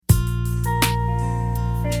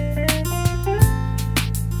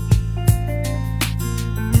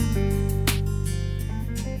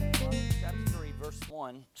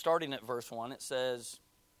starting at verse 1, it says,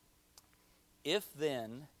 "If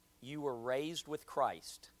then you were raised with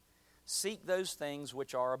Christ, seek those things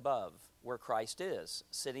which are above, where Christ is,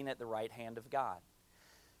 sitting at the right hand of God.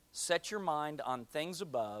 Set your mind on things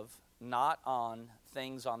above, not on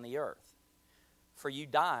things on the earth. For you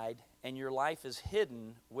died, and your life is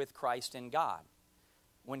hidden with Christ in God.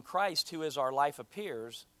 When Christ, who is our life,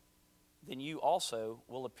 appears, then you also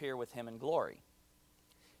will appear with him in glory."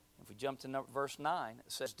 If we jump to verse 9,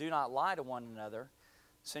 it says, "Do not lie to one another,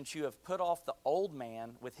 since you have put off the old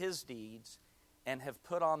man with his deeds, and have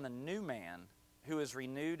put on the new man, who is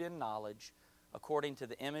renewed in knowledge, according to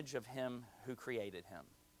the image of him who created him."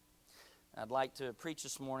 I'd like to preach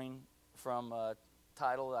this morning from a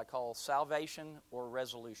title that I call Salvation or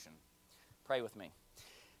Resolution. Pray with me.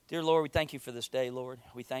 Dear Lord, we thank you for this day, Lord.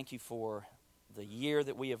 We thank you for the year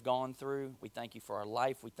that we have gone through. We thank you for our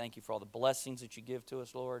life. We thank you for all the blessings that you give to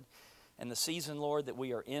us, Lord. And the season, Lord, that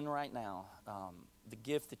we are in right now, the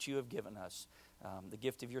gift that you have given us, the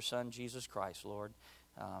gift of your Son, Jesus Christ, Lord.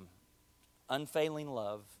 Unfailing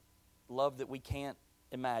love that we can't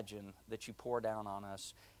imagine that you pour down on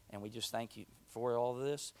us. And we just thank you for all of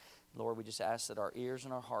this. Lord, we just ask that our ears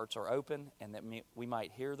and our hearts are open and that we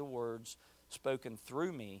might hear the words spoken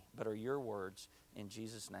through me, but are your words. In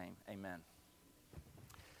Jesus' name, amen.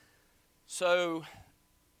 So,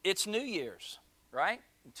 it's New Year's, right?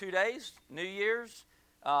 In 2 days, New Year's.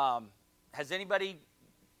 Has anybody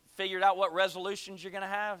figured out what resolutions you're going to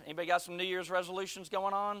have? Anybody got some New Year's resolutions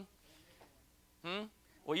going on?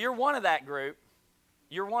 Well, you're one of that group.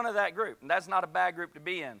 You're one of that group, and that's not a bad group to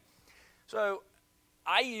be in. So,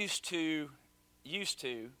 I used to,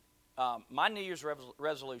 my New Year's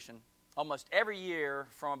resolution, almost every year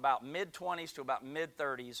from about mid-20s to about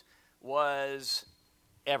mid-30s, was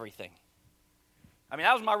everything. I mean,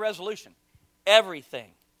 that was my resolution.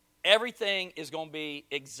 Everything. Everything is going to be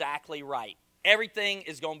exactly right. Everything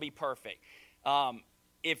is going to be perfect.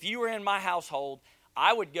 If you were in my household,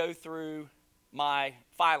 I would go through my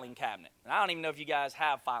filing cabinet. And I don't even know if you guys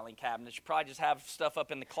have filing cabinets. You probably just have stuff up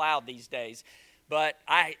in the cloud these days. But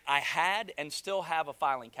I had and still have a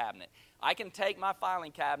filing cabinet. I can take my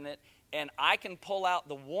filing cabinet and I can pull out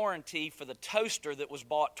the warranty for the toaster that was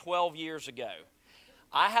bought 12 years ago.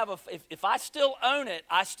 I have if I still own it,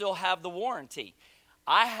 I still have the warranty.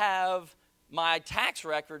 I have my tax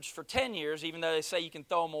records for 10 years, even though they say you can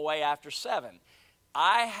throw them away after 7.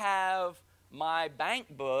 I have my bank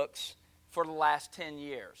books for the last 10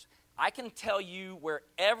 years. I can tell you where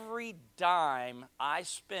every dime I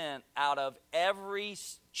spent out of every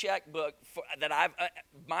checkbook that I've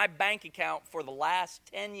my bank account for the last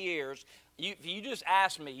 10 years. If you just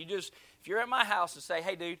ask me, if you're at my house and say,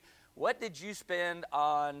 "Hey, dude, what did you spend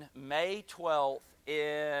on May 12th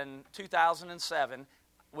in 2007?"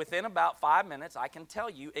 Within about 5 minutes, I can tell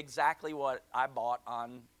you exactly what I bought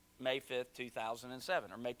on May 5th,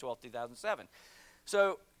 2007, or May 12th, 2007.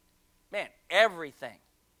 So, man, everything.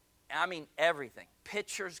 I mean, everything.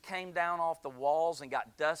 Pictures came down off the walls and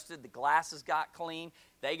got dusted. The glasses got clean.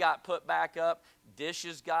 They got put back up.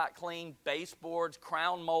 Dishes got clean. Baseboards,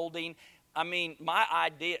 crown molding. I mean, my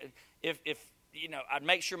idea, if I'd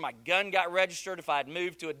make sure my gun got registered if I'd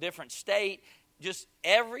moved to a different state. Just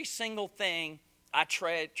every single thing I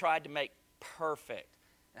tried to make perfect.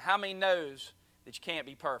 And how many knows that you can't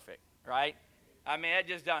be perfect, right? I mean, that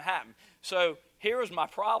just don't happen. So here was my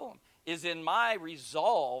problem, is in my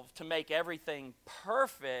resolve to make everything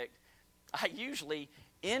perfect, I usually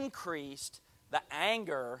increased the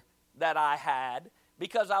anger that I had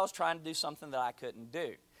because I was trying to do something that I couldn't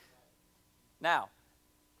do. Now,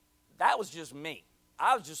 that was just me.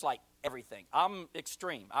 I was just like everything. I'm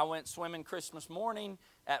extreme. I went swimming Christmas morning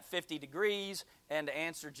at 50 degrees, and to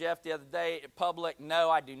answer Jeff the other day at public, no,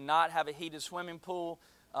 I do not have a heated swimming pool.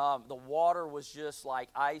 The water was just like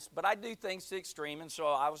ice, but I do things to extreme, and so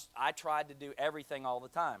I tried to do everything all the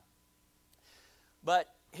time. But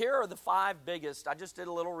here are the 5 biggest, I just did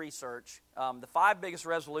a little research, the 5 biggest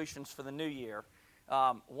resolutions for the new year.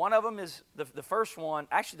 One of them is the first one,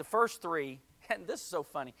 actually the first 3, and this is so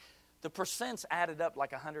funny, the percents added up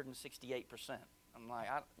like 168%. I'm like,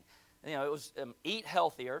 it was eat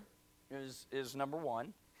healthier is number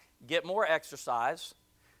 1, get more exercise,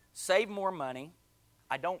 save more money.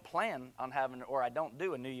 I don't plan on I don't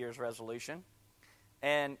do a New Year's resolution,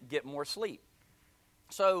 and get more sleep.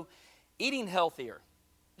 So, eating healthier,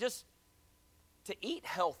 just to eat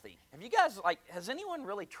healthy. Have you guys, has anyone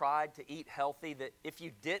really tried to eat healthy, that if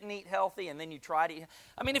you didn't eat healthy and then you try to eat,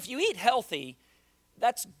 I mean, if you eat healthy,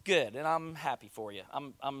 that's good, and I'm happy for you.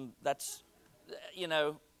 That's,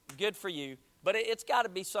 good for you. But it's got to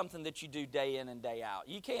be something that you do day in and day out.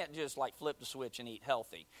 You can't just like flip the switch and eat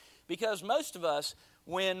healthy. Because most of us,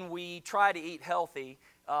 when we try to eat healthy,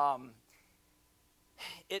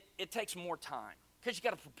 it takes more time. Because you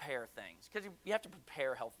got to prepare things. Because you have to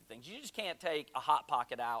prepare healthy things. You just can't take a Hot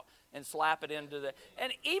Pocket out and slap it into the...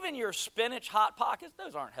 And even your spinach Hot Pockets,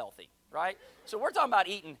 those aren't healthy, right? So we're talking about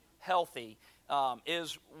eating healthy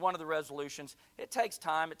is one of the resolutions. It takes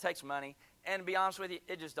time. It takes money. And to be honest with you,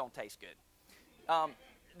 it just don't taste good.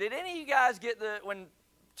 Did any of you guys get when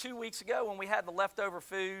 2 weeks ago when we had the leftover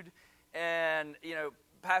food and,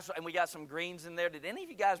 and we got some greens in there, did any of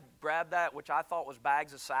you guys grab that, which I thought was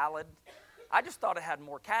bags of salad? I just thought it had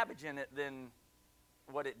more cabbage in it than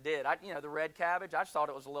what it did. The red cabbage, I just thought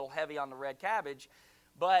it was a little heavy on the red cabbage.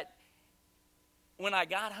 But when I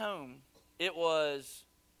got home, it was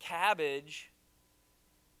cabbage,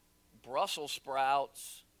 Brussels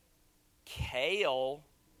sprouts, kale.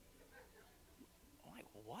 I'm like,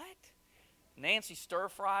 what? Nancy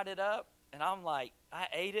stir-fried it up, and I'm like, I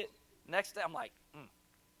ate it. Next day, I'm like,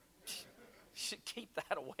 should keep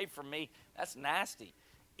that away from me. That's nasty.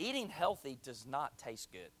 Eating healthy does not taste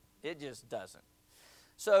good. It just doesn't.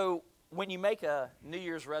 So when you make a New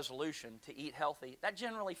Year's resolution to eat healthy, that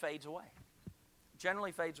generally fades away.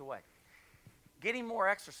 Generally fades away. Getting more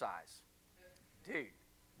exercise. Dude,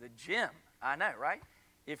 the gym. I know, right?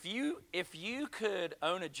 If you could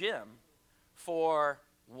own a gym for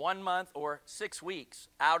 1 month or 6 weeks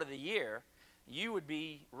out of the year, you would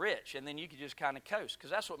be rich, and then you could just kind of coast, because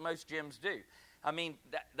that's what most gyms do. I mean,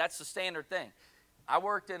 that's the standard thing. I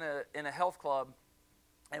worked in a health club,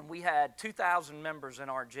 and we had 2,000 members in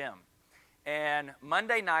our gym. And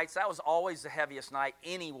Monday nights, that was always the heaviest night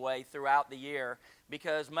anyway throughout the year,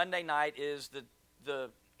 because Monday night is the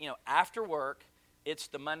after work, it's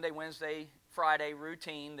the Monday, Wednesday, Friday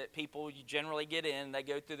routine that people generally get in. They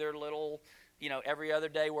go through their little, every other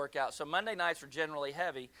day workout. So Monday nights are generally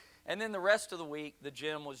heavy. And then the rest of the week, the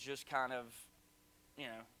gym was just kind of,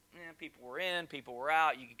 people were in, people were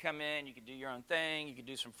out. You could come in, you could do your own thing. You could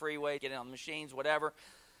do some free weight, get in on the machines, whatever.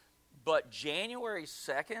 But January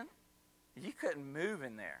 2nd, you couldn't move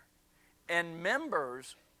in there. And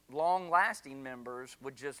members, long-lasting members,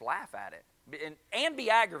 would just laugh at it and be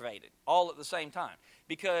aggravated all at the same time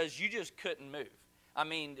because you just couldn't move. I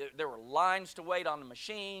mean, there were lines to wait on the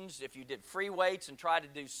machines. If you did free weights and tried to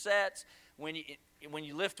do sets, when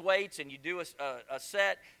you lift weights and you do a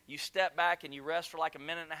set, you step back and you rest for like a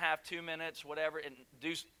minute and a half, 2 minutes, whatever, and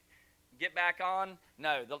get back on.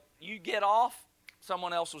 No, you get off,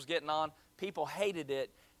 someone else was getting on. People hated it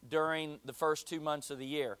during the first 2 months of the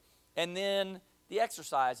year. And then the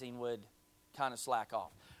exercising would kind of slack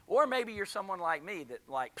off. Or maybe you're someone like me that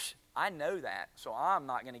I know that, so I'm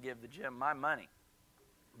not going to give the gym my money.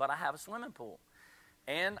 But I have a swimming pool.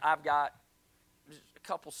 And I've got a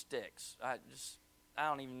couple sticks. I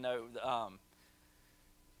don't even know.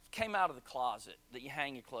 Came out of the closet that you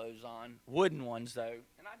hang your clothes on. Wooden ones, though.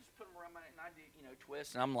 And I just put them around and I do,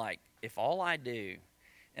 twist. And I'm like, if all I do,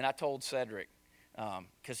 and I told Cedric,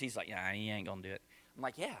 because he's like, yeah, he ain't going to do it. I'm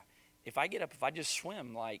like, yeah, if I get up, if I just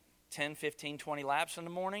swim like 10, 15, 20 laps in the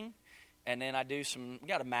morning, and then we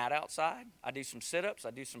got a mat outside. I do some sit-ups.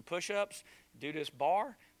 I do some push-ups. Do this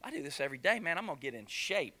bar. I do this every day, man. I'm going to get in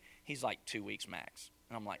shape. He's like 2 weeks max.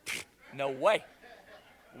 And I'm like, no way.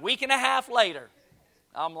 Week and a half later,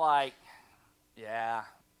 I'm like, yeah,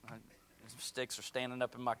 sticks are standing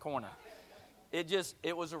up in my corner.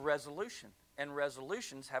 It was a resolution. And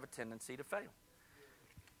resolutions have a tendency to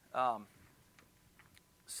fail.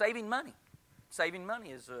 Saving money. Saving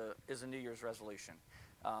money is a New Year's resolution.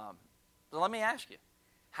 Let me ask you,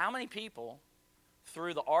 how many people,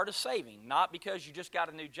 through the art of saving, not because you just got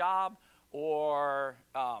a new job or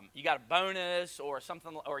you got a bonus or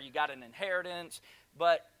something, or you got an inheritance,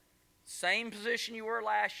 but same position you were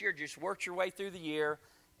last year, just worked your way through the year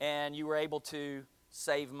and you were able to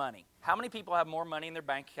save money? How many people have more money in their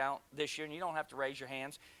bank account this year? And you don't have to raise your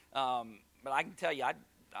hands, but I can tell you,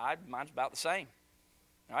 mine's about the same.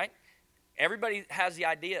 All right? Everybody has the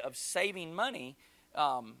idea of saving money.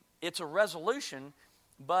 It's a resolution,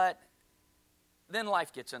 but then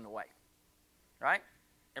life gets in the way, right?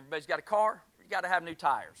 Everybody's got a car. You got to have new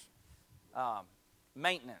tires,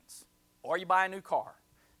 maintenance, or you buy a new car.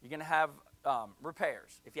 You're going to have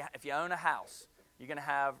repairs. If you own a house, you're going to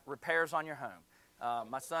have repairs on your home.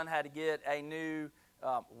 My son had to get a new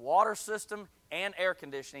water system and air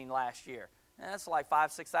conditioning last year. And that's like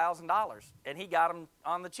 $5,000, $6,000, and he got them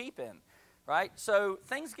on the cheap end, right? So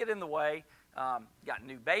things get in the way. You got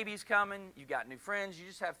new babies coming. You got new friends. You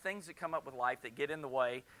just have things that come up with life that get in the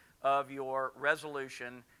way of your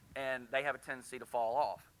resolution, and they have a tendency to fall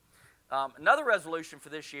off. Another resolution for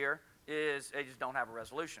this year is I just don't have a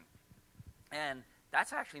resolution. And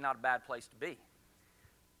that's actually not a bad place to be,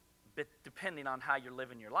 but depending on how you're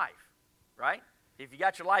living your life, right? If you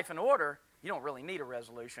got your life in order, you don't really need a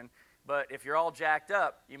resolution. But if you're all jacked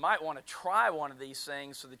up, you might want to try one of these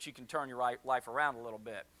things so that you can turn your life around a little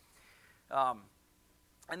bit.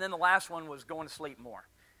 And then the last one was going to sleep more.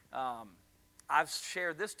 I've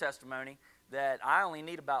shared this testimony that I only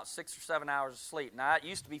need about 6 or 7 hours of sleep. Now, it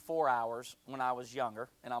used to be 4 hours when I was younger,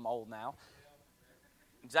 and I'm old now.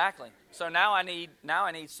 Exactly. So now I need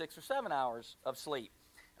 6 or 7 hours of sleep.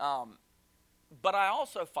 But I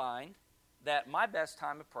also find that my best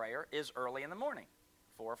time of prayer is early in the morning,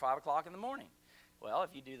 4 or 5 o'clock in the morning. Well,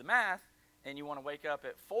 if you do the math and you want to wake up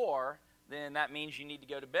at 4, then that means you need to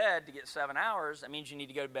go to bed to get 7 hours. That means you need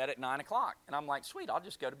to go to bed at 9 o'clock. And I'm like, sweet, I'll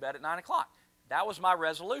just go to bed at 9 o'clock. That was my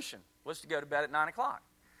resolution, was to go to bed at 9 o'clock.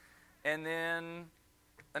 And then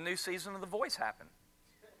a new season of The Voice happened.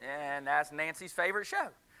 And that's Nancy's favorite show.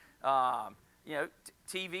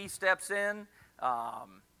 TV steps in.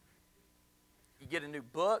 You get a new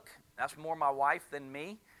book. That's more my wife than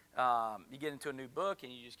me. You get into a new book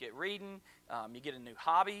and you just get reading. You get a new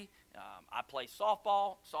hobby. I play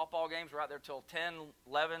softball. Softball games are out there till 10,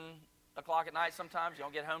 11 o'clock at night sometimes. You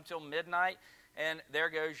don't get home till midnight. And there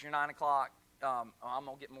goes your 9 o'clock. I'm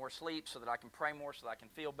going to get more sleep so that I can pray more, so that I can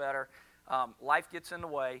feel better. Life gets in the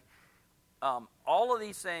way. All of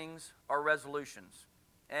these things are resolutions.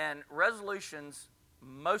 And resolutions,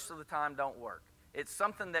 most of the time, don't work. It's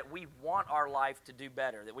something that we want our life to do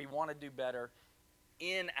better, that we want to do better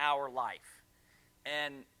in our life.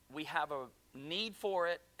 And we have a need for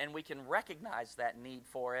it, and we can recognize that need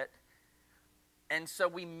for it. And so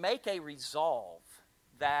we make a resolve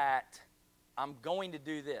that I'm going to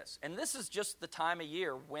do this. And this is just the time of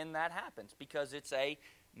year when that happens, because it's a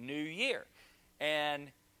new year.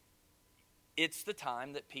 And it's the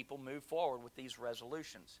time that people move forward with these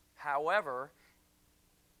resolutions. However,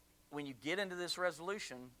 when you get into this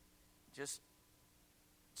resolution, it's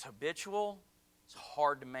habitual, it's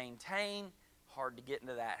hard to maintain, hard to get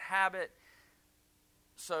into that habit.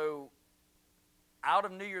 So out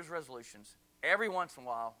of New Year's resolutions, every once in a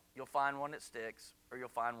while, you'll find one that sticks or you'll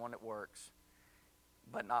find one that works,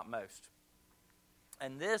 but not most.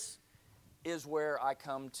 And this is where I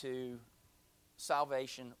come to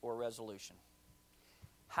salvation or resolution.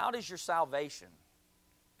 How does your salvation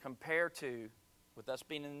compare to, with us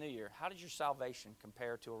being in the new year, how does your salvation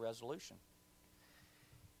compare to a resolution?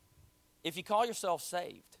 If you call yourself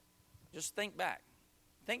saved, just think back.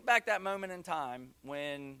 Think back that moment in time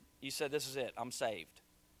when you said, this is it, I'm saved.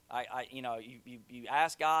 You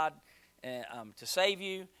asked God to save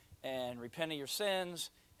you and repent of your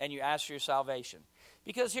sins, and you ask for your salvation.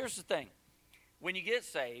 Because here's the thing. When you get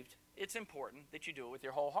saved, it's important that you do it with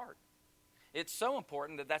your whole heart. It's so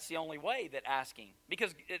important that that's the only way that asking,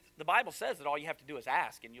 because the Bible says that all you have to do is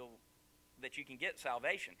ask and that you can get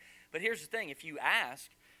salvation. But here's the thing, if you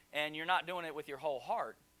ask and you're not doing it with your whole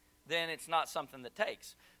heart, then it's not something that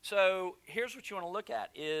takes. So here's what you want to look at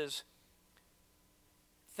is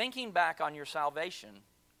thinking back on your salvation.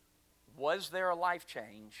 Was there a life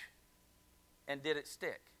change and did it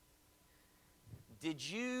stick? Did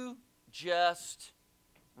you just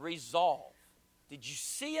resolve? Did you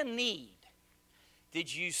see a need?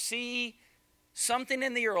 Did you see something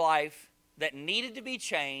in your life that needed to be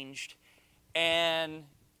changed, and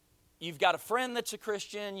you've got a friend that's a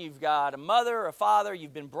Christian, you've got a mother, a father,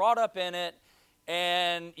 you've been brought up in it,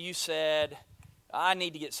 and you said, I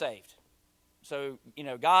need to get saved. So,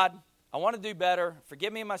 God, I want to do better.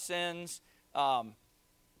 Forgive me of my sins,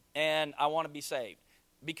 and I want to be saved.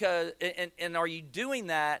 Because, and are you doing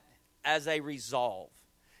that as a resolve?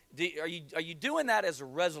 Are you doing that as a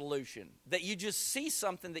resolution? That you just see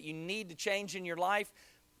something that you need to change in your life,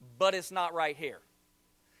 but it's not right here.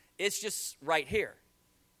 It's just right here.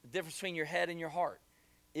 The difference between your head and your heart.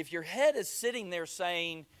 If your head is sitting there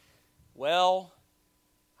saying, well,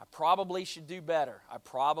 I probably should do better.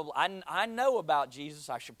 I know about Jesus.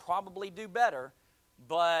 I should probably do better.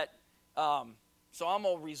 But, so I'm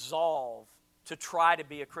going to resolve to try to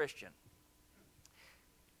be a Christian.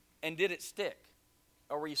 And did it stick?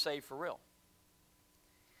 Or were you saved for real?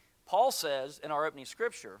 Paul says in our opening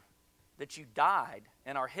scripture that you died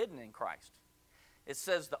and are hidden in Christ. It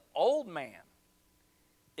says the old man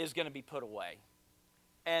is going to be put away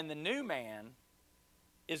and the new man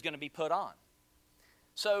is going to be put on.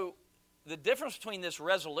 So the difference between this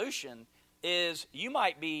resolution is you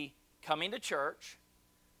might be coming to church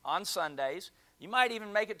on Sundays. You might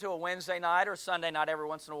even make it to a Wednesday night or a Sunday night every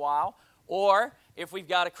once in a while. Or if we've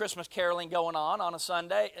got a Christmas caroling going on a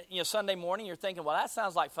Sunday, Sunday morning, you're thinking, well, that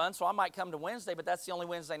sounds like fun, so I might come to Wednesday, but that's the only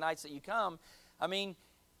Wednesday nights that you come. I mean,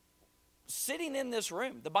 sitting in this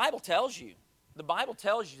room, the Bible tells you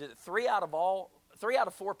that 3 out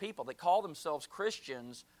of 4 people that call themselves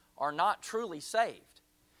Christians are not truly saved.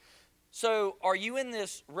 So are you in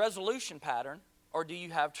this resolution pattern, or do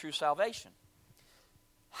you have true salvation?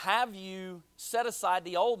 Have you set aside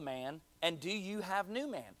the old man, and do you have new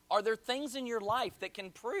man? Are there things in your life that can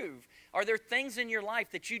prove? Are there things in your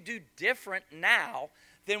life that you do different now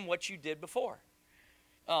than what you did before?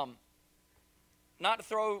 Not to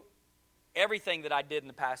throw everything that I did in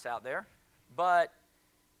the past out there, but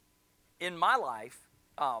in my life,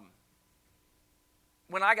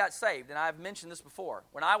 when I got saved, and I've mentioned this before,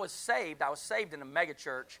 when I was saved in a mega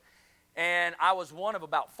church, and I was one of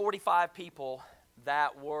about 45 people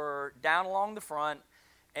that were down along the front,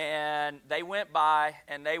 and they went by,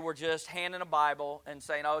 and they were just handing a Bible and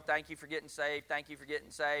saying, oh, thank you for getting saved, thank you for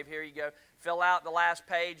getting saved, here you go. Fill out the last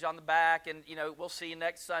page on the back, and, we'll see you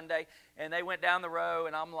next Sunday. And they went down the row,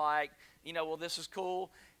 and I'm like, well, this is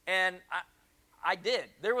cool. And I did.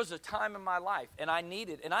 There was a time in my life, and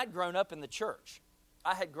I'd grown up in the church.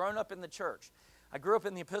 I had grown up in the church. I grew up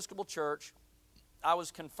in the Episcopal Church. I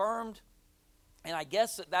was confirmed, and I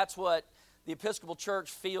guess that's what the Episcopal Church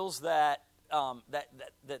feels that's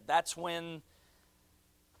when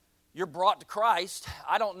you're brought to Christ.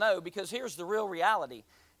 I don't know, because here's the real reality,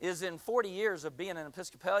 is in 40 years of being an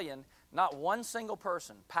Episcopalian, not one single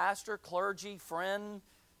person, pastor, clergy, friend,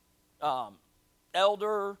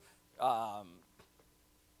 elder,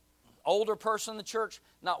 older person in the church,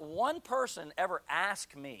 not one person ever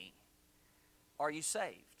asked me, are you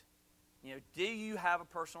saved? Do you have a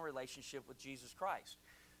personal relationship with Jesus Christ?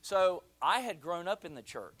 So I had grown up in the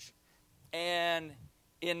church. And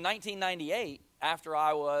in 1998, after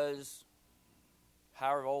I was,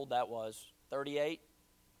 however old that was, 38,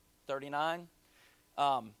 39,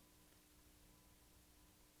 I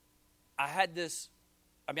had this,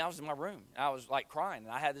 I was in my room. I was like crying,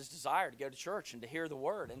 and I had this desire to go to church and to hear the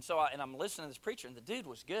word. And so I'm listening to this preacher, and the dude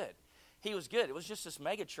was good. He was good. It was just this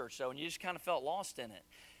mega church, though, and you just kind of felt lost in it.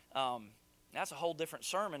 That's a whole different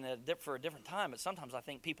sermon for a different time, but sometimes I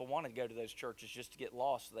think people want to go to those churches just to get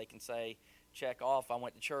lost so they can say, check off, I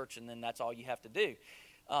went to church, and then that's all you have to do.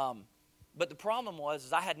 But the problem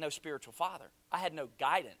was I had no spiritual father. I had no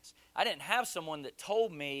guidance. I didn't have someone that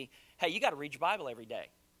told me, hey, you got to read your Bible every day.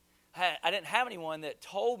 I didn't have anyone that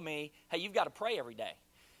told me, hey, you've got to pray every day.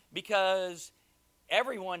 Because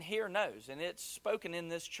everyone here knows, and it's spoken in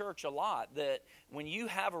this church a lot, that when you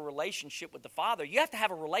have a relationship with the Father, you have to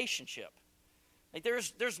have a relationship. Like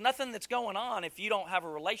there's nothing that's going on if you don't have a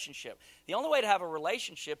relationship. The only way to have a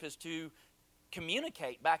relationship is to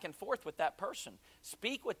communicate back and forth with that person.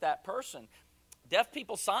 Speak with that person. Deaf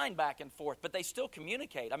people sign back and forth, but they still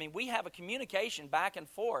communicate. We have a communication back and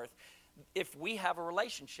forth if we have a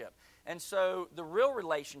relationship. And so the real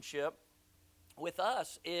relationship with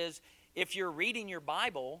us is if you're reading your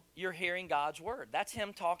Bible, you're hearing God's word. That's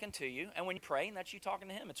Him talking to you. And when you're praying, that's you talking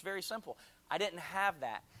to Him. It's very simple. I didn't have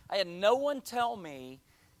that. I had no one tell me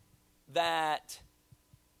that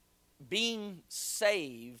being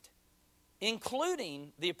saved,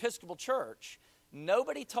 including the Episcopal Church,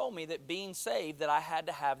 nobody told me that being saved that I had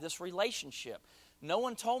to have this relationship. No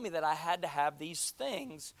one told me that I had to have these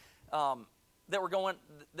things that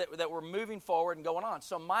were moving forward and going on.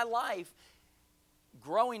 So my life,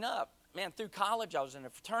 growing up, through college, I was in a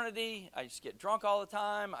fraternity. I used to get drunk all the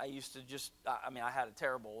time. I used to I had a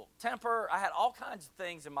terrible temper. I had all kinds of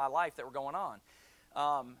things in my life that were going on.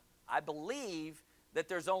 I believe that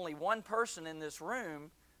there's only one person in this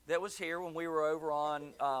room that was here when we were over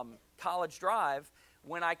on College Drive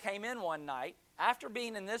when I came in one night after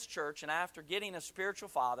being in this church and after getting a spiritual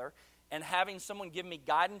father and having someone give me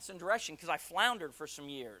guidance and direction, because I floundered for some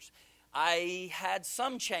years. I had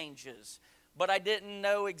some changes, but I didn't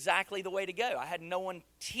know exactly the way to go. I had no one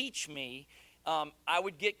teach me. I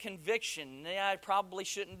would get conviction. I probably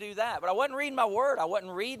shouldn't do that. But I wasn't reading my word. I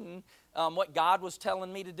wasn't reading what God was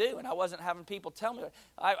telling me to do, and I wasn't having people tell me.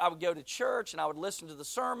 I would go to church, and I would listen to the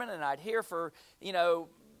sermon, and I'd hear for,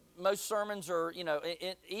 most sermons are,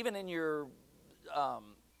 even in your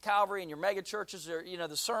Calvary and your mega churches,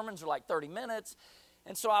 the sermons are like 30 minutes.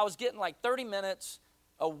 And so I was getting like 30 minutes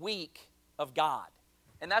a week of God.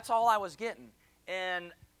 And that's all I was getting.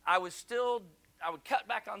 And I would cut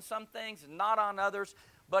back on some things and not on others.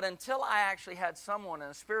 But until I actually had someone,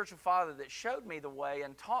 a spiritual father, that showed me the way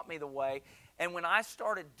and taught me the way, and when I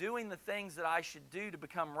started doing the things that I should do to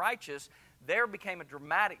become righteous, there became a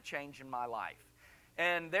dramatic change in my life.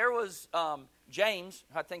 And there was James,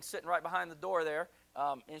 I think sitting right behind the door there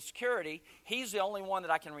in security, he's the only one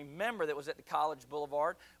that I can remember that was at the College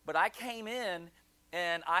Boulevard. But I came in,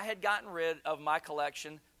 and I had gotten rid of my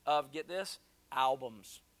collection of, get this,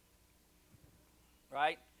 albums.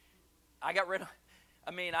 Right? I got rid of,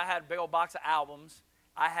 I had a big old box of albums.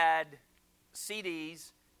 I had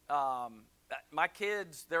CDs. My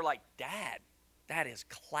kids, they're like, Dad, that is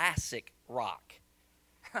classic rock.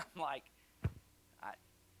 I'm like,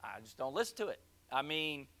 I just don't listen to it. I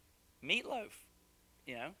mean, Meatloaf,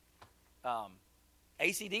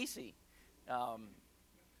 AC/DC,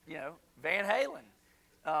 Van Halen.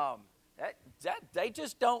 They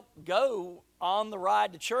just don't go on the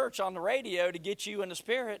ride to church on the radio to get you in the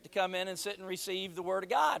spirit to come in and sit and receive the Word of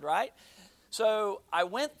God, right? So I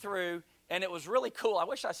went through, and it was really cool. I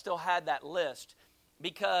wish I still had that list,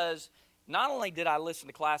 because not only did I listen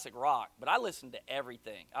to classic rock, but I listened to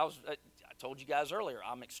everything. I told you guys earlier,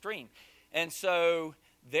 I'm extreme. And so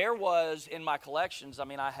there was, in my collections,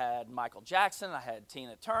 I had Michael Jackson, I had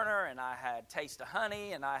Tina Turner, and I had Taste of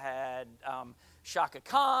Honey, and I had Shaka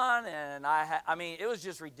Khan, and it was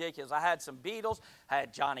just ridiculous. I had some Beatles, I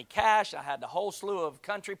had Johnny Cash, I had the whole slew of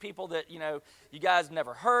country people that, you guys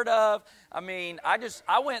never heard of. I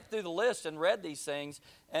went through the list and read these things,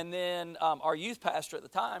 and then our youth pastor at the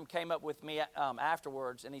time came up with me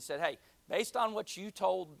afterwards, and he said, hey, based on what you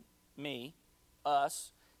told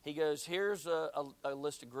us, he goes, here's a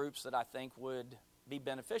list of groups that I think would be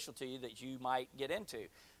beneficial to you that you might get into.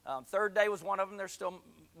 Third Day was one of them. They're still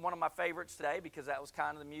one of my favorites today, because that was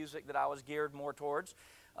kind of the music that I was geared more towards.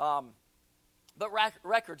 But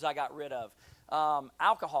records I got rid of.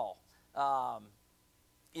 Alcohol. I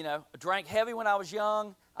drank heavy when I was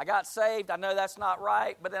young. I got saved. I know that's not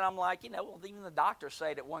right, but then I'm like, even the doctors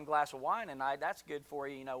say that one glass of wine a night, that's good for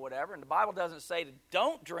you, whatever. And the Bible doesn't say to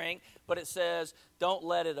don't drink, but it says don't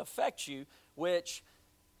let it affect you, which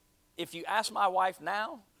if you ask my wife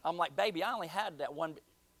now, I'm like, baby, I only had that one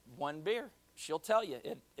beer. She'll tell you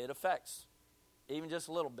it affects, even just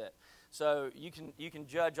a little bit. So you can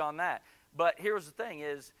judge on that. But here's the thing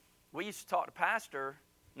is, we used to talk to Pastor,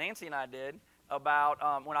 Nancy and I did,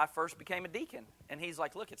 about when I first became a deacon. And he's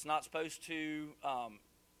like, look, it's not supposed to,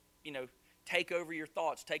 take over your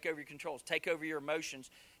thoughts, take over your controls, take over your emotions.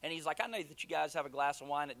 And he's like, I know that you guys have a glass of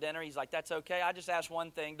wine at dinner. He's like, that's okay. I just ask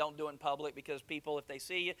one thing, don't do it in public, because people, if they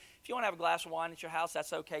see you, if you want to have a glass of wine at your house,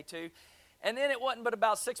 that's okay too. And then it wasn't but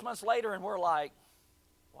about 6 months later, and we're like,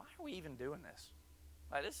 why are we even doing this?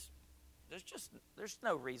 Like there's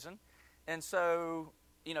no reason. And so,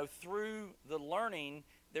 through the learning,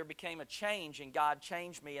 there became a change, and God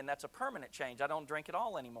changed me, and that's a permanent change. I don't drink at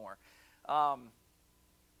all anymore.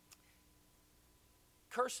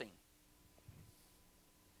 Cursing.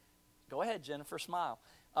 Go ahead, Jennifer, smile.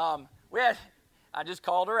 I just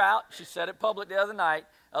called her out. She said it public the other night.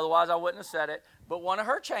 Otherwise, I wouldn't have said it. But one of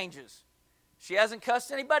her changes, she hasn't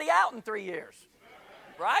cussed anybody out in 3 years.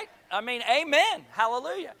 Right? Amen.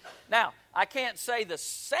 Hallelujah. Now, I can't say the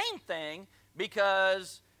same thing,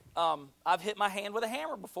 because I've hit my hand with a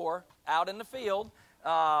hammer before out in the field.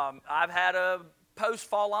 I've had a post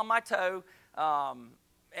fall on my toe.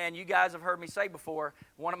 And you guys have heard me say before,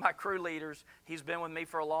 one of my crew leaders, he's been with me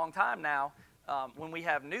for a long time now. When we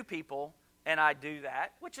have new people and I do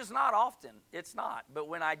that, which is not often, it's not. But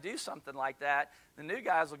when I do something like that, the new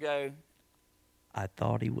guys will go, I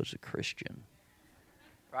thought he was a Christian.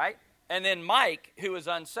 Right? And then Mike, who is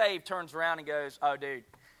unsaved, turns around and goes, oh, dude,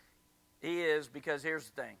 he is, because here's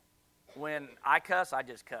the thing. When I cuss, I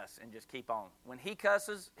just cuss and just keep on. When he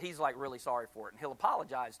cusses, he's like really sorry for it. And he'll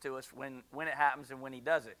apologize to us when it happens and when he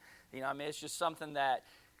does it. It's just something that,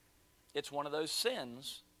 it's one of those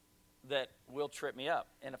sins that will trip me up.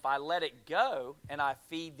 And if I let it go and I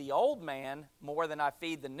feed the old man more than I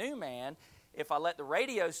feed the new man, if I let the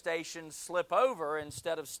radio station slip over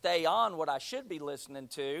instead of stay on what I should be listening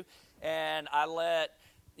to, and I let,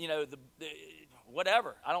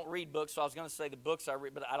 whatever. I don't read books, so I was going to say the books I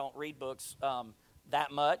read, but I don't read books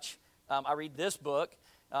that much. I read this book,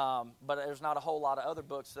 but there's not a whole lot of other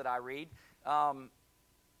books that I read.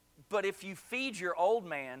 But if you feed your old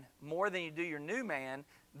man more than you do your new man,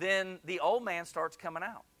 then the old man starts coming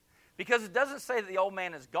out. Because it doesn't say that the old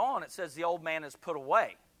man is gone. It says the old man is put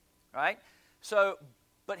away, right? So,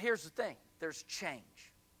 but here's the thing. There's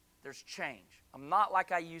change. There's change. I'm not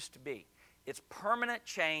like I used to be. It's permanent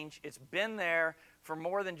change. It's been there for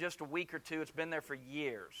more than just a week or two. It's been there for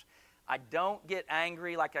years. I don't get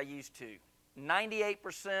angry like I used to.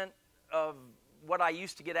 98% of what I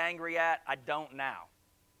used to get angry at, I don't now.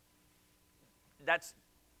 That's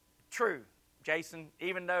true, Jason,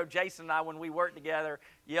 even though Jason and I, when we worked together,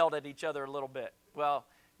 yelled at each other a little bit. Well,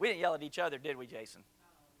 We didn't yell at each other, did we, Jason?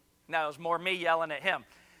 No, it was more me yelling at him.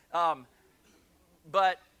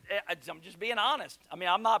 But I'm just being honest. I mean,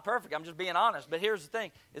 I'm not perfect. I'm just being honest. But here's the thing,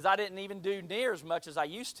 is I didn't even do near as much as I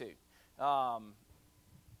used to.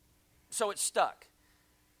 So it's stuck.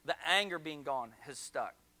 The anger being gone has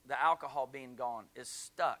stuck. The alcohol being gone is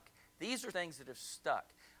stuck. These are things that have stuck.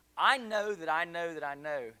 I know that I know that I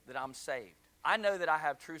know that I'm saved. I know that I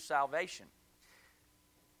have true salvation.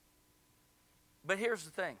 But here's the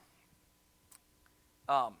thing.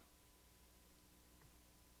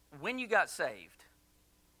 When you got saved,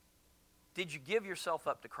 did you give yourself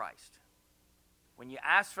up to Christ? When you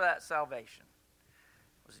asked for that salvation,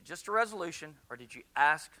 was it just a resolution, or did you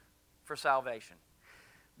ask for salvation?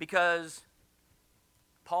 Because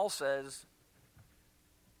Paul says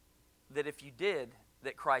that if you did,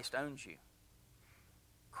 that Christ owns you.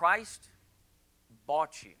 Christ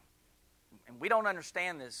bought you. And we don't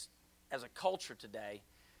understand this as a culture today,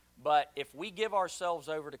 but if we give ourselves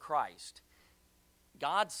over to Christ,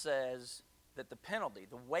 God says that the penalty,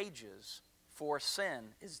 the wages for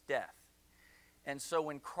sin is death. And so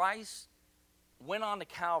when Christ went on to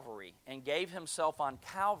Calvary and gave himself on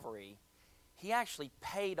Calvary, he actually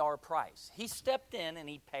paid our price. He stepped in and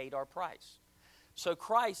he paid our price. So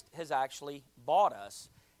Christ has actually bought us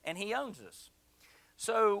and he owns us.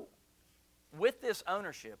 So with this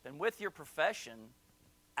ownership and with your profession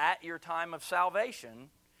at your time of salvation,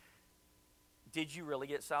 did you really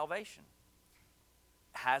get salvation?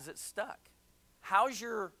 Has it stuck? How's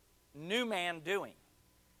your new man doing?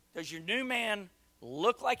 Does your new man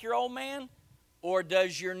look like your old man, or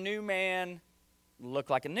does your new man look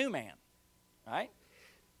like a new man? Right?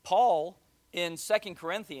 Paul in 2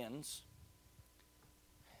 Corinthians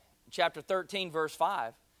chapter 13 verse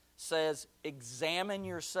 5 says, examine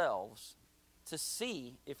yourselves to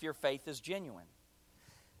see if your faith is genuine.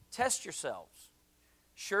 Test yourselves.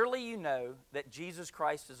 Surely you know that Jesus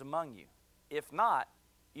Christ is among you. If not,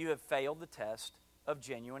 you have failed the test of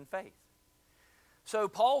genuine faith. So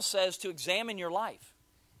Paul says to examine your life.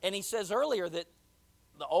 And he says earlier that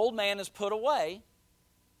the old man is put away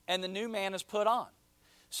and the new man is put on.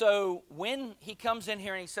 So when he comes in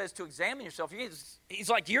here and he says to examine yourself, he's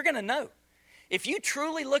like, you're going to know. If you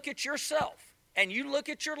truly look at yourself and you look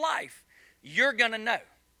at your life, you're going to know.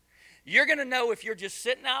 You're going to know if you're just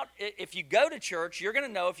sitting out, if you go to church, you're going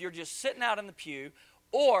to know if you're just sitting out in the pew,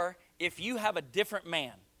 or if you have a different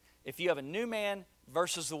man, if you have a new man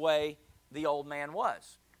versus the way the old man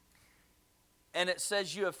was. And it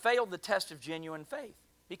says you have failed the test of genuine faith.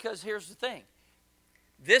 Because here's the thing.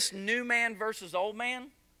 This new man versus old man,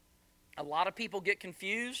 a lot of people get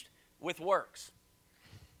confused with works.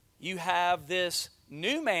 You have this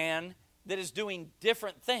new man that is doing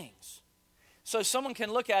different things. So someone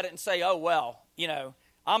can look at it and say, oh, well,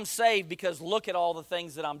 I'm saved because look at all the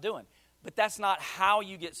things that I'm doing. But that's not how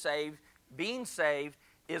you get saved. Being saved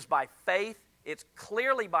is by faith. It's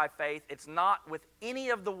clearly by faith. It's not with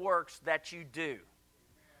any of the works that you do.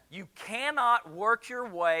 You cannot work your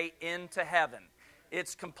way into heaven.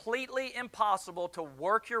 It's completely impossible to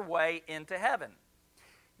work your way into heaven.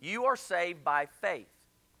 You are saved by faith.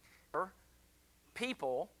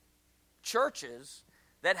 People, churches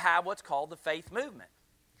that have what's called the faith movement.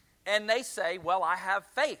 And they say, well, I have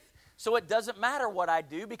faith, so it doesn't matter what I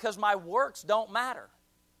do because my works don't matter.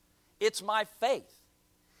 It's my faith.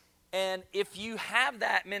 And if you have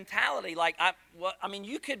that mentality,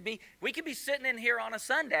 we could be sitting in here on a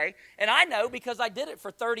Sunday, and I know because I did it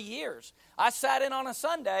for 30 years. I sat in on a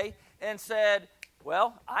Sunday and said,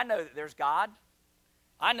 well, I know that there's God.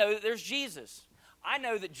 I know that there's Jesus. I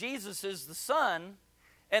know that Jesus is the Son,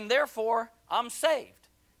 and therefore I'm saved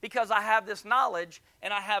because I have this knowledge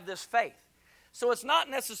and I have this faith. So it's not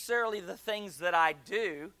necessarily the things that I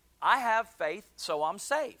do. I have faith, so I'm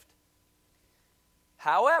saved.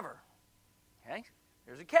 However, okay,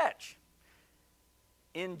 there's a catch.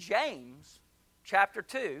 In James chapter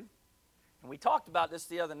 2, and we talked about this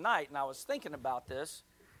the other night, and I was thinking about this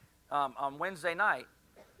on Wednesday night.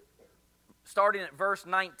 Starting at verse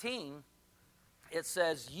 19, it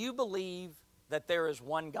says, you believe that there is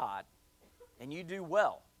one God, and you do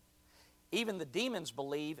well. Even the demons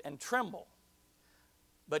believe and tremble.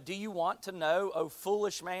 But do you want to know, O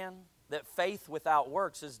foolish man, that faith without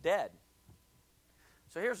works is dead?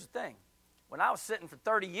 So here's the thing. When I was sitting for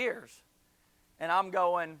 30 years, and I'm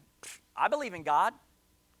going, I believe in God.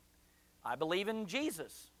 I believe in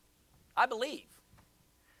Jesus. I believe.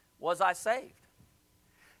 Was I saved?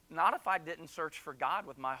 Not if I didn't search for God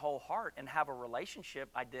with my whole heart and have a relationship.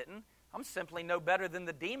 I didn't. I'm simply no better than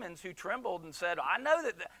the demons who trembled and said, I know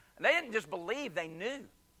that. They didn't just believe, they knew.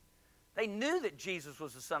 They knew that Jesus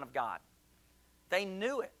was the Son of God. They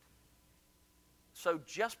knew it. So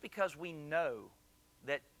just because we know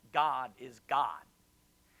that God is God,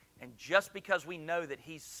 and just because we know that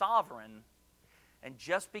He's sovereign, and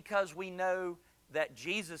just because we know that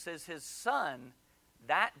Jesus is His Son,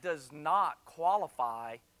 that does not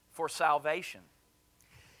qualify for salvation.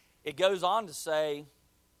 It goes on to say,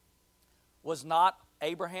 was not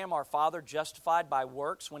Abraham our father justified by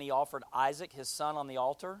works when he offered Isaac his son on the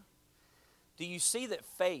altar? Do you see that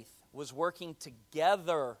faith was working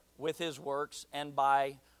together with his works, and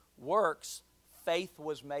by works faith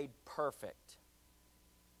was made perfect?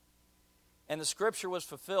 And the scripture was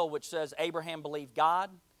fulfilled which says, Abraham believed God,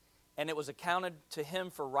 and it was accounted to him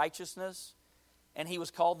for righteousness, and he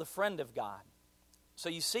was called the friend of God. So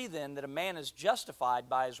you see then that a man is justified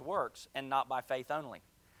by his works and not by faith only.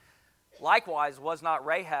 Likewise, was not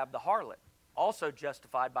Rahab the harlot also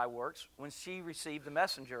justified by works when she received the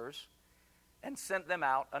messengers and sent them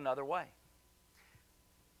out another way?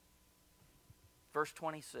 Verse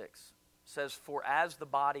 26 says, for as the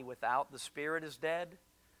body without the spirit is dead,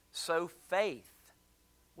 so faith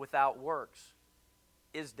without works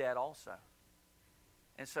is dead also.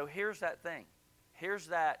 And so here's that thing. Here's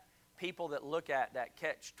that people that look at that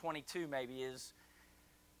catch-22 maybe is,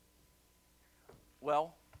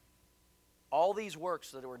 well, all these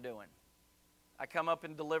works that we're doing. I come up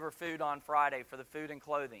and deliver food on Friday for the food and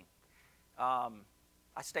clothing. I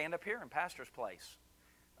stand up here in Pastor's Place.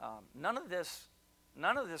 None of this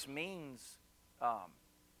means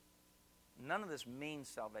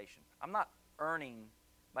salvation. I'm not earning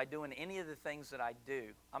by doing any of the things that I do.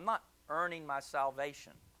 I'm not earning my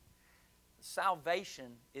salvation.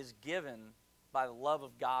 Salvation is given by the love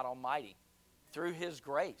of God Almighty through His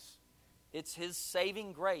grace. It's His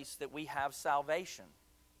saving grace that we have salvation.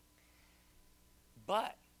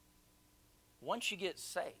 But once you get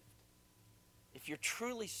saved, if you're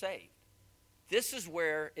truly saved, this is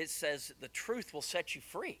where it says the truth will set you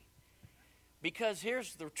free. Because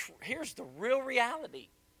here's the real reality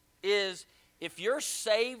is if you're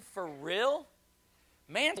saved for real,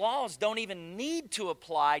 man's laws don't even need to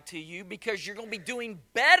apply to you because you're going to be doing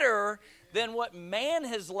better than what man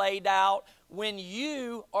has laid out when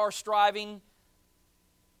you are striving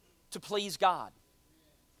to please God.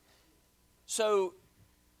 So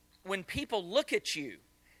when people look at you,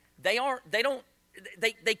 they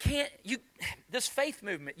can't, this faith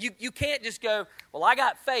movement, you can't just go, well, I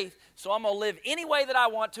got faith, so I'm going to live any way that I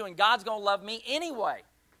want to, and God's going to love me anyway.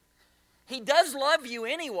 He does love you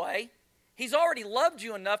anyway. He's already loved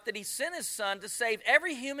you enough that He sent His Son to save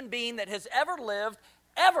every human being that has ever lived,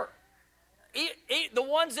 ever. The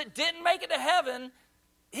ones that didn't make it to heaven,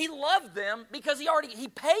 He loved them because He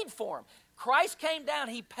paid for them. Christ came down,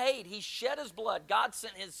 He paid, He shed His blood. God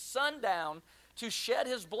sent His Son down to shed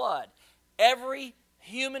His blood. Every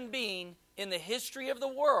human being in the history of the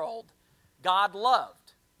world, God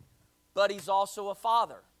loved. But He's also a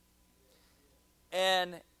Father.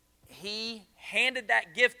 And He handed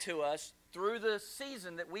that gift to us through the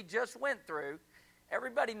season that we just went through.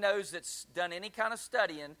 Everybody knows that's done any kind of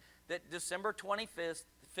studying that December 25th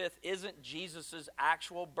isn't Jesus'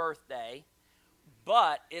 actual birthday,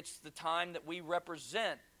 but it's the time that we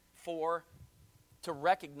represent to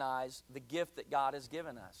recognize the gift that God has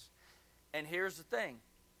given us. And here's the thing,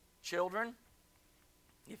 children,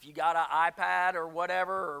 if you got an iPad or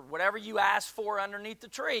whatever you asked for underneath the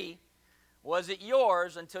tree, was it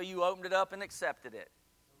yours until you opened it up and accepted it?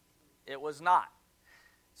 It was not.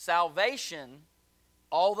 Salvation,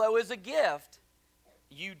 although is a gift,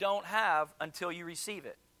 you don't have until you receive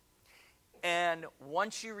it. And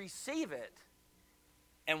once you receive it,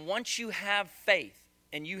 and once you have faith,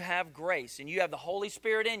 and you have grace, and you have the Holy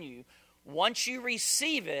Spirit in you, once you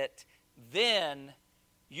receive it, then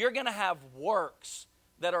you're going to have works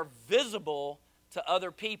that are visible to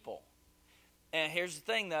other people. And here's the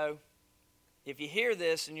thing, though. If you hear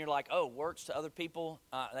this and you're like, oh, works to other people,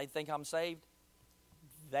 they think I'm saved.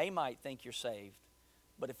 They might think you're saved.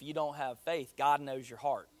 But if you don't have faith, God knows your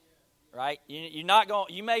heart, right? You're not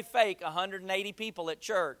going. You may fake 180 people at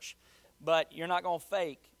church, but you're not going to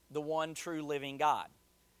fake the one true living God.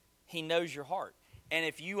 He knows your heart. And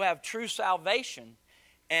if you have true salvation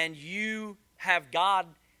and you have God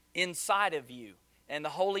inside of you and the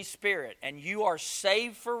Holy Spirit and you are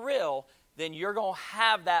saved for real, then you're going to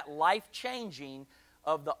have that life-changing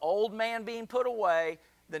of the old man being put away,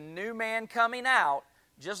 the new man coming out,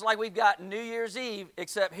 just like we've got New Year's Eve,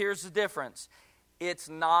 except here's the difference. It's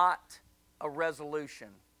not a resolution.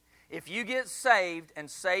 If you get saved and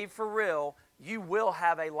saved for real, you will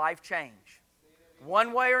have a life change,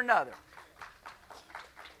 one way or another.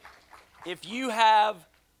 If you have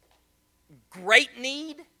great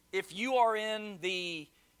need if you're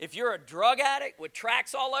a drug addict with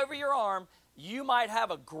tracks all over your arm, you might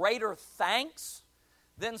have a greater thanks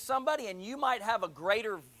than somebody, and you might have a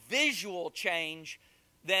greater visual change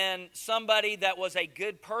than somebody that was a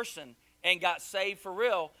good person and got saved for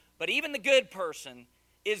real. But even the good person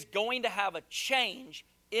is going to have a change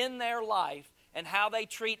in their life and how they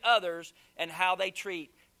treat others and how they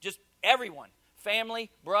treat just everyone,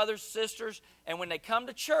 family, brothers, sisters. And when they come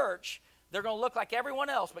to church, they're going to look like everyone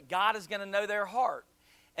else, but God is going to know their heart.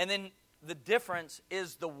 And then the difference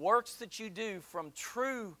is the works that you do from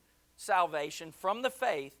true salvation, from the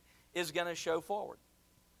faith, is going to show forward.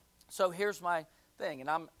 So here's my thing, and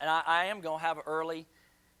I am going to have early.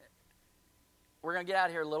 We're going to get out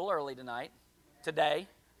of here a little early today.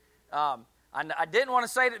 I didn't want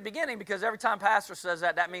to say it at the beginning because every time pastor says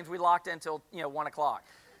that means we locked in until 1 o'clock.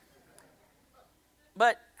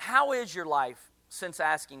 But how is your life since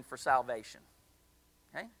asking for salvation?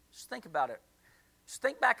 Okay, just think about it. Just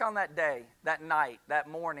think back on that day, that night, that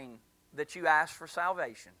morning that you asked for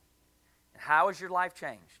salvation. And how has your life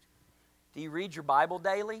changed? Do you read your Bible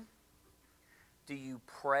daily? Do you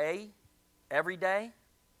pray every day?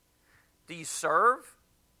 Do you serve?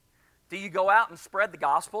 Do you go out and spread the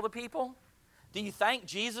gospel to people? Do you thank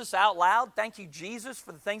Jesus out loud? Thank you, Jesus,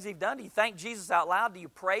 for the things He's done. Do you thank Jesus out loud? Do you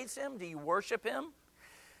praise Him? Do you worship Him?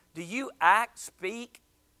 Do you act, speak,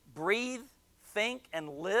 breathe, think, and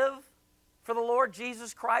live for the Lord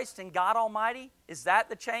Jesus Christ and God Almighty? Is that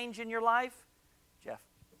the change in your life? Jeff,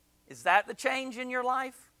 is that the change in your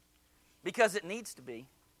life? Because it needs to be.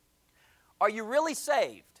 Are you really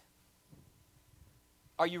saved?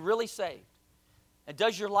 Are you really saved? And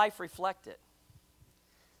does your life reflect it?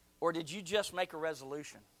 Or did you just make a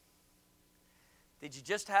resolution? Did you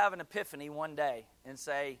just have an epiphany one day and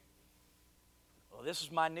say, well, this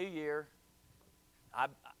is my new year.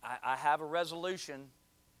 I have a resolution.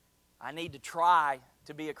 I need to try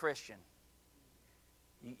to be a Christian.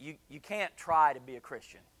 You can't try to be a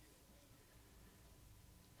Christian.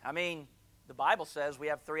 I mean, the Bible says we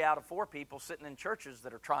have 3 out of 4 people sitting in churches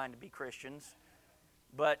that are trying to be Christians,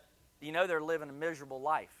 but they're living a miserable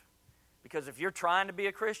life. Because if you're trying to be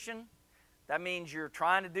a Christian, that means you're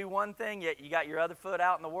trying to do one thing, yet you got your other foot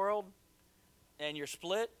out in the world, and you're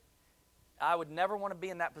split. I would never want to be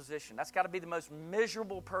in that position. That's got to be the most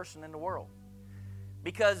miserable person in the world.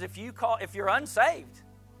 Because if you're unsaved,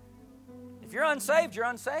 you're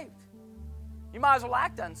unsaved. You might as well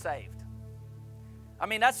act unsaved. I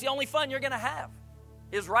mean, that's the only fun you're going to have,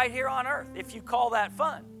 is right here on earth, if you call that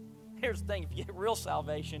fun. Here's the thing, if you get real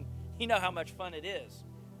salvation, you know how much fun it is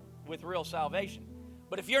with real salvation.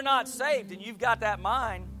 But if you're not saved and you've got that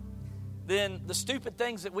mind, then the stupid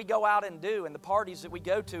things that we go out and do and the parties that we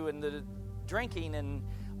go to and the drinking and,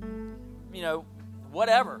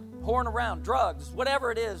 whatever, whoring around, drugs,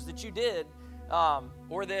 whatever it is that you did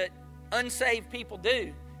or that unsaved people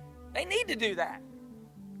do, they need to do that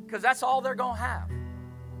because that's all they're going to have.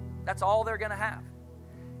 That's all they're going to have.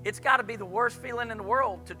 It's got to be the worst feeling in the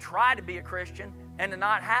world to try to be a Christian and to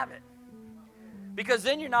not have it. Because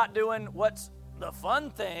then you're not doing what's the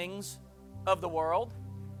fun things of the world,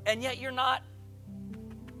 and yet you don't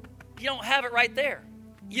have it right there.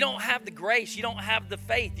 You don't have the grace. You don't have the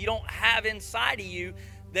faith. You don't have inside of you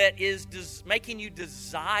that is making you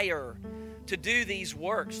desire to do these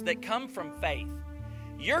works that come from faith.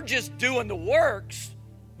 You're just doing the works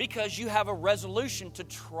because you have a resolution to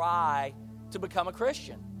try to become a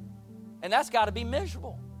Christian. And that's got to be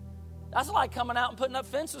miserable. That's like coming out and putting up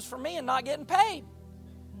fences for me and not getting paid.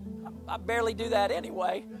 I barely do that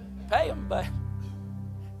anyway. Pay them,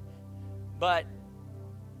 but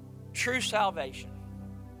true salvation.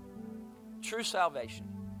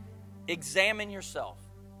 Examine yourself.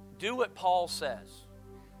 Do what Paul says.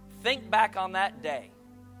 Think back on that day,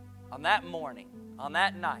 on that morning, on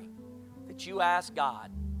that night that you asked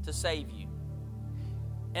God to save you.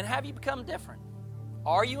 And have you become different?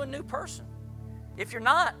 Are you a new person? If you're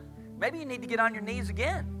not, maybe you need to get on your knees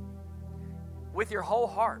again with your whole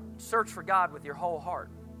heart. Search for God with your whole heart.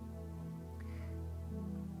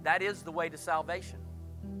 That is the way to salvation,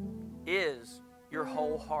 is your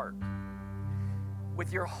whole heart.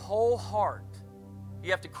 With your whole heart,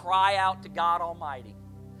 you have to cry out to God Almighty.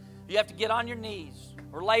 You have to get on your knees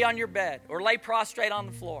or lay on your bed or lay prostrate on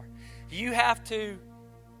the floor. You have to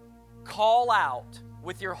call out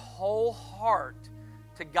with your whole heart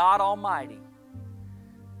to God Almighty.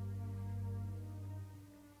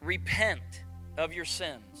 Repent of your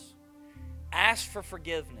sins. Ask for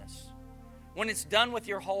forgiveness. When it's done with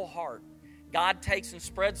your whole heart, God takes and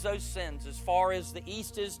spreads those sins as far as the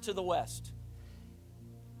east is to the west.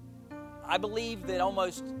 I believe that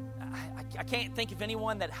I can't think of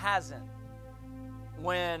anyone that hasn't,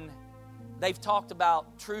 when they've talked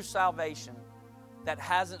about true salvation, that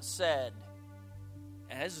hasn't said,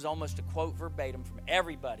 and this is almost a quote verbatim from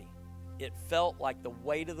everybody, it felt like the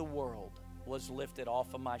weight of the world was lifted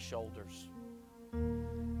off of my shoulders.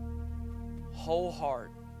 Whole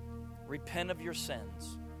heart, repent of your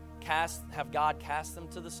sins, have God cast them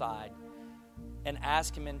to the side, and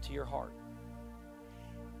ask Him into your heart.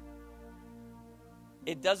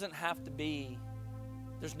 It doesn't have to be,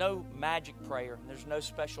 there's no magic prayer, and there's no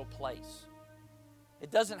special place.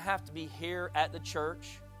 It doesn't have to be here at the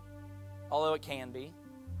church, although it can be.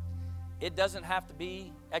 It doesn't have to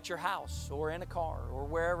be at your house or in a car or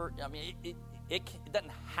wherever. I mean, it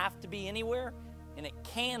doesn't have to be anywhere, and it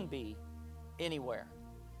can be anywhere.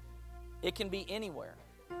 It can be anywhere.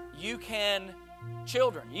 You can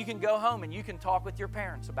go home and you can talk with your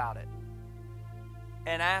parents about it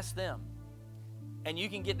and ask them. And you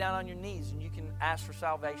can get down on your knees and you can ask for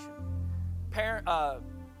salvation.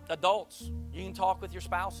 Adults, you can talk with your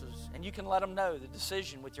spouses and you can let them know the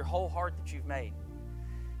decision with your whole heart that you've made.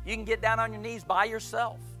 You can get down on your knees by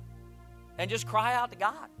yourself and just cry out to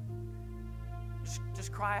God.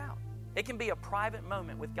 Just cry out. It can be a private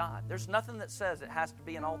moment with God. There's nothing that says it has to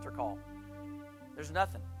be an altar call. There's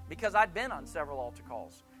nothing. Because I've been on several altar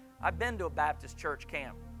calls. I've been to a Baptist church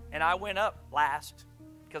camp. And I went up last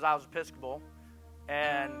because I was Episcopal.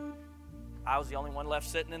 And I was the only one left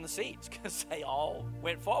sitting in the seats because they all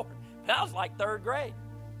went forward. But I was like third grade.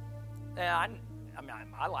 And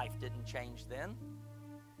my life didn't change then.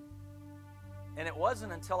 And it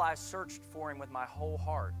wasn't until I searched for Him with my whole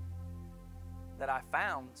heart that I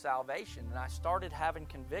found salvation and I started having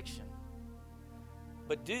conviction.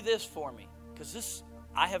 But do this for me, because this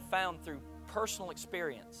I have found through personal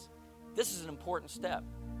experience. This is an important step.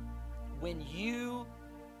 When you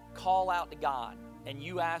call out to God and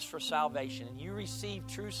you ask for salvation and you receive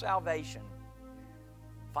true salvation,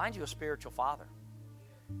 find you a spiritual father.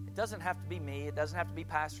 It doesn't have to be me. It doesn't have to be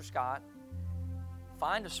Pastor Scott.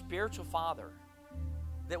 Find a spiritual father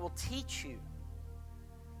that will teach you.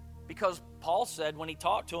 Because Paul said when he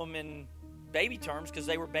talked to them in baby terms, because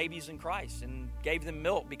they were babies in Christ, and gave them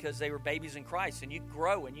milk because they were babies in Christ, and you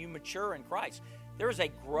grow and you mature in Christ. There is a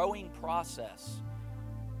growing process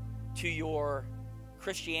to your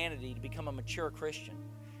Christianity to become a mature Christian.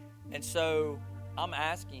 And so I'm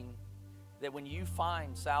asking that when you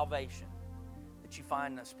find salvation, that you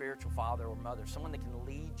find a spiritual father or mother, someone that can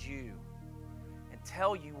lead you and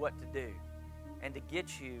tell you what to do and to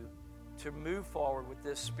get you to move forward with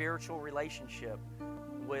this spiritual relationship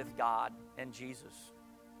with God and Jesus.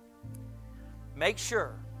 Make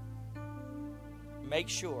sure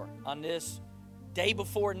on this day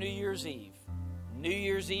before New Year's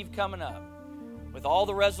Eve coming up, with all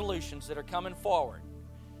the resolutions that are coming forward,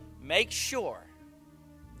 make sure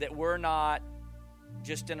that we're not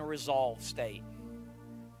just in a resolve state.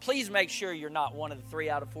 Please make sure you're not one of the 3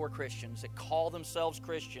 out of 4 Christians that call themselves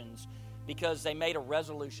Christians because they made a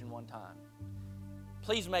resolution one time.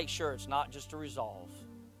 Please make sure it's not just a resolve.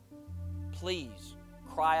 Please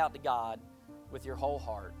cry out to God with your whole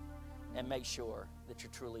heart and make sure that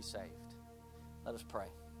you're truly saved. Let us pray.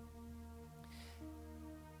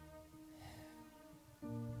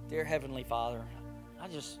 Dear Heavenly Father, I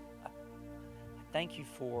thank you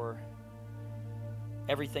for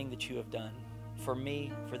everything that you have done for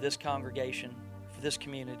me, for this congregation, for this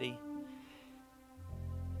community.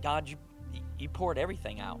 God, you poured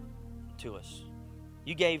everything out to us.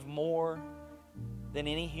 You gave more than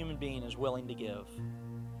any human being is willing to give.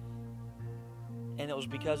 And it was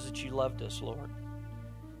because that you loved us, Lord.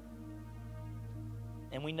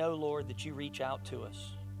 And we know, Lord, that you reach out to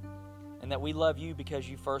us. And that we love you because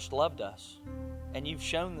you first loved us. And you've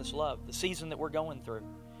shown this love, the season that we're going through,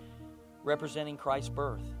 representing Christ's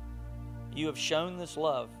birth. You have shown this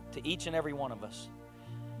love to each and every one of us.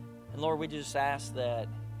 And Lord, we just ask that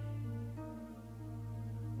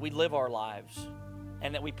we live our lives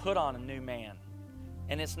and that we put on a new man.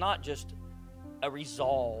 And it's not just a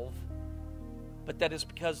resolve, but that it's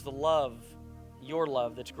because the love, your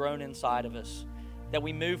love that's grown inside of us, that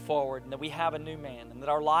we move forward and that we have a new man and that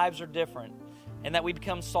our lives are different and that we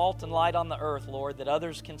become salt and light on the earth, Lord, that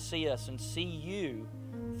others can see us and see you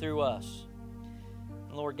through us.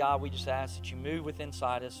 And Lord God, we just ask that you move within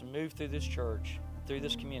inside us and move through this church, through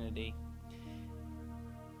this community.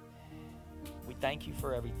 We thank you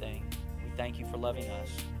for everything. We thank you for loving us.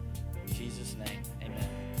 In Jesus' name, amen.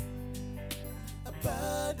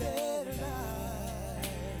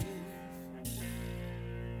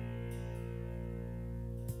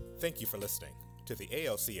 Thank you for listening to the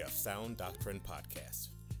ALCF Sound Doctrine Podcast,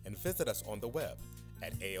 and visit us on the web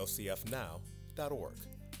at alcfnow.org.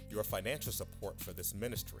 Your financial support for this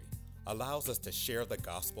ministry allows us to share the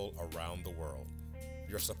gospel around the world.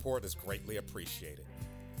 Your support is greatly appreciated.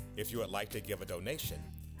 If you would like to give a donation,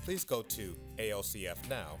 please go to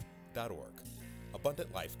alcfnow.org.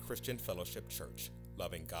 Abundant Life Christian Fellowship Church,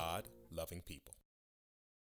 loving God, loving people.